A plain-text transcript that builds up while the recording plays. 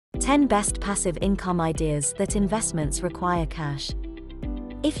10 Best Passive Income Ideas That Investments Require Cash.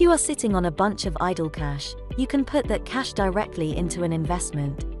 If you are sitting on a bunch of idle cash, you can put that cash directly into an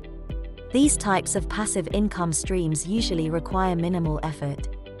investment. These types of passive income streams usually require minimal effort.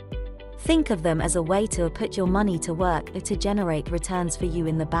 Think of them as a way to put your money to work or to generate returns for you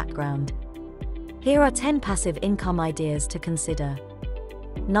in the background. Here are 10 passive income ideas to consider.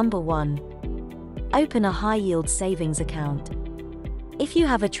 Number 1. Open a high-yield savings account. If you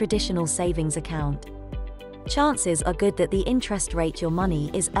have a traditional savings account, chances are good that the interest rate your money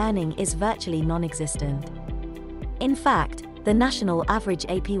is earning is virtually non-existent. In fact, the national average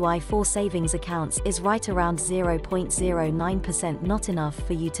APY for savings accounts is right around 0.09%, not enough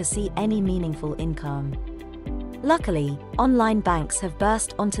for you to see any meaningful income. Luckily, online banks have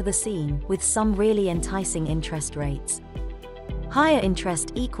burst onto the scene with some really enticing interest rates. Higher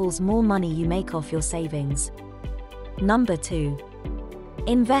interest equals more money you make off your savings. Number 2.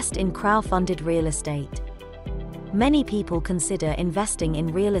 Invest in crowdfunded real estate. Many people consider investing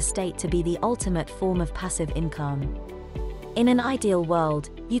in real estate to be the ultimate form of passive income. In an ideal world,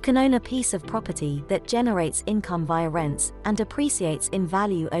 you can own a piece of property that generates income via rents and appreciates in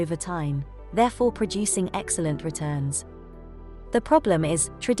value over time, therefore producing excellent returns. The problem is,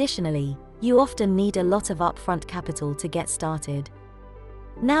 traditionally, you often need a lot of upfront capital to get started.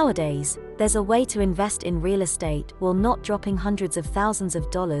 Nowadays, there's a way to invest in real estate while not dropping hundreds of thousands of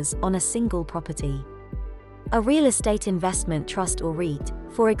dollars on a single property. A real estate investment trust or REIT,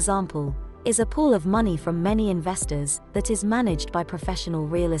 for example, is a pool of money from many investors that is managed by professional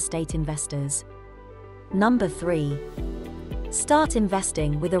real estate investors. Number 3. Start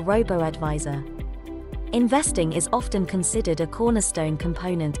investing with a robo-advisor. Investing is often considered a cornerstone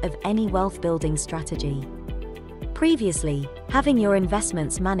component of any wealth-building strategy. Previously, having your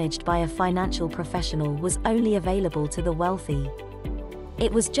investments managed by a financial professional was only available to the wealthy.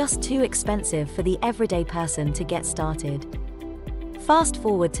 It was just too expensive for the everyday person to get started. Fast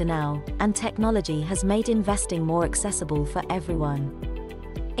forward to now, and technology has made investing more accessible for everyone.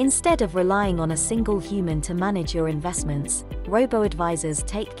 Instead of relying on a single human to manage your investments, robo-advisors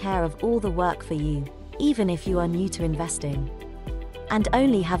take care of all the work for you, even if you are new to investing, and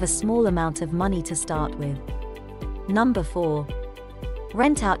only have a small amount of money to start with. Number 4.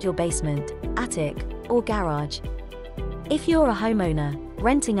 Rent out your basement, attic, or garage. If you're a homeowner,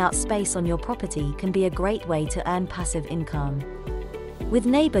 renting out space on your property can be a great way to earn passive income. With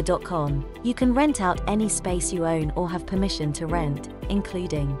Neighbor.com, you can rent out any space you own or have permission to rent,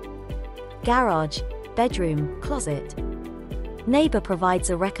 including garage, bedroom, closet. Neighbor provides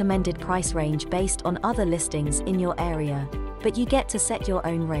a recommended price range based on other listings in your area, but you get to set your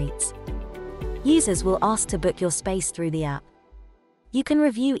own rates. Users will ask to book your space through the app. You can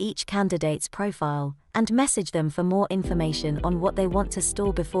review each candidate's profile and message them for more information on what they want to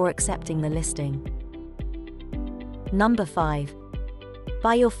store before accepting the listing. Number 5.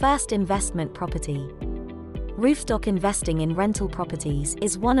 Buy your first investment property. Roofstock investing in rental properties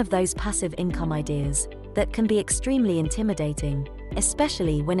is one of those passive income ideas that can be extremely intimidating,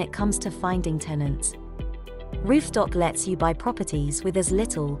 especially when it comes to finding tenants. Roofstock lets you buy properties with as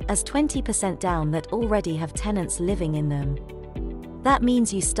little as 20% down that already have tenants living in them. That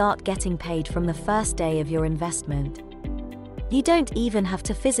means you start getting paid from the first day of your investment. You don't even have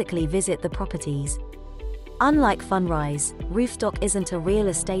to physically visit the properties. Unlike Fundrise, Roofstock isn't a real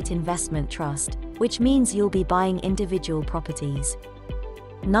estate investment trust, which means you'll be buying individual properties.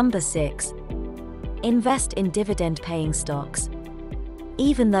 Number 6. Invest in dividend-paying stocks.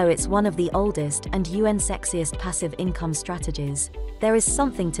 Even though it's one of the oldest and sexiest passive income strategies, there is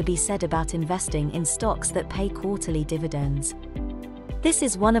something to be said about investing in stocks that pay quarterly dividends. This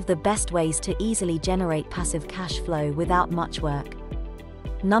is one of the best ways to easily generate passive cash flow without much work.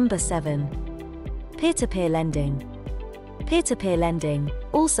 Number 7. Peer-to-peer lending. Peer-to-peer lending,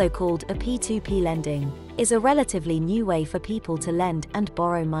 also called a P2P lending, is a relatively new way for people to lend and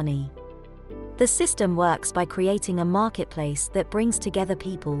borrow money. The system works by creating a marketplace that brings together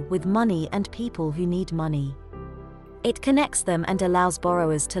people with money and people who need money. It connects them and allows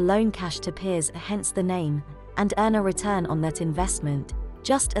borrowers to loan cash to peers, hence the name, and earn a return on that investment,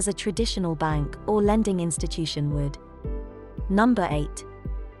 just as a traditional bank or lending institution would. Number 8.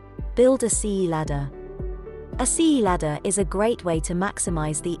 Build a CE ladder. A CE ladder is a great way to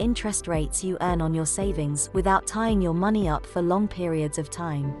maximize the interest rates you earn on your savings without tying your money up for long periods of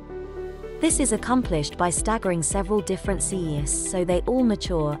time. This is accomplished by staggering several different CEs so they all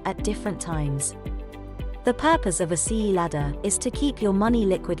mature at different times. The purpose of a CE ladder is to keep your money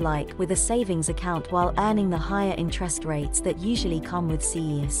liquid like with a savings account while earning the higher interest rates that usually come with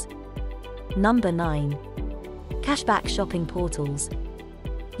CEs. Number 9. Cashback shopping portals.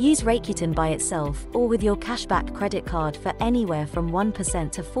 Use Rakuten by itself or with your cashback credit card for anywhere from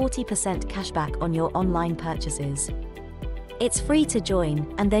 1% to 40% cashback on your online purchases. It's free to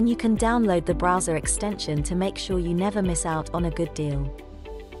join, and then you can download the browser extension to make sure you never miss out on a good deal.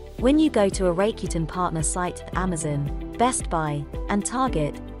 When you go to a Rakuten partner site, Amazon, Best Buy, and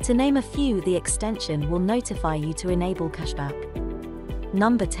Target, to name a few, the extension will notify you to enable cashback.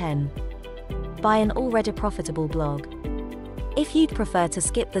 Number 10. Buy an already profitable blog. If you'd prefer to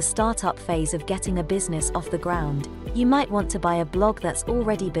skip the startup phase of getting a business off the ground, you might want to buy a blog that's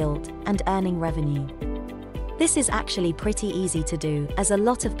already built and earning revenue. This is actually pretty easy to do, as a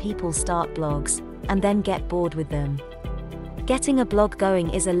lot of people start blogs and then get bored with them. Getting a blog going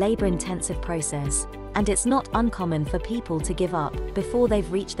is a labor-intensive process, and it's not uncommon for people to give up before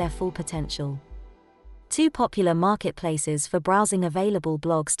they've reached their full potential. Two popular marketplaces for browsing available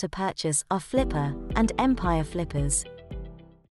blogs to purchase are Flipper and Empire Flippers.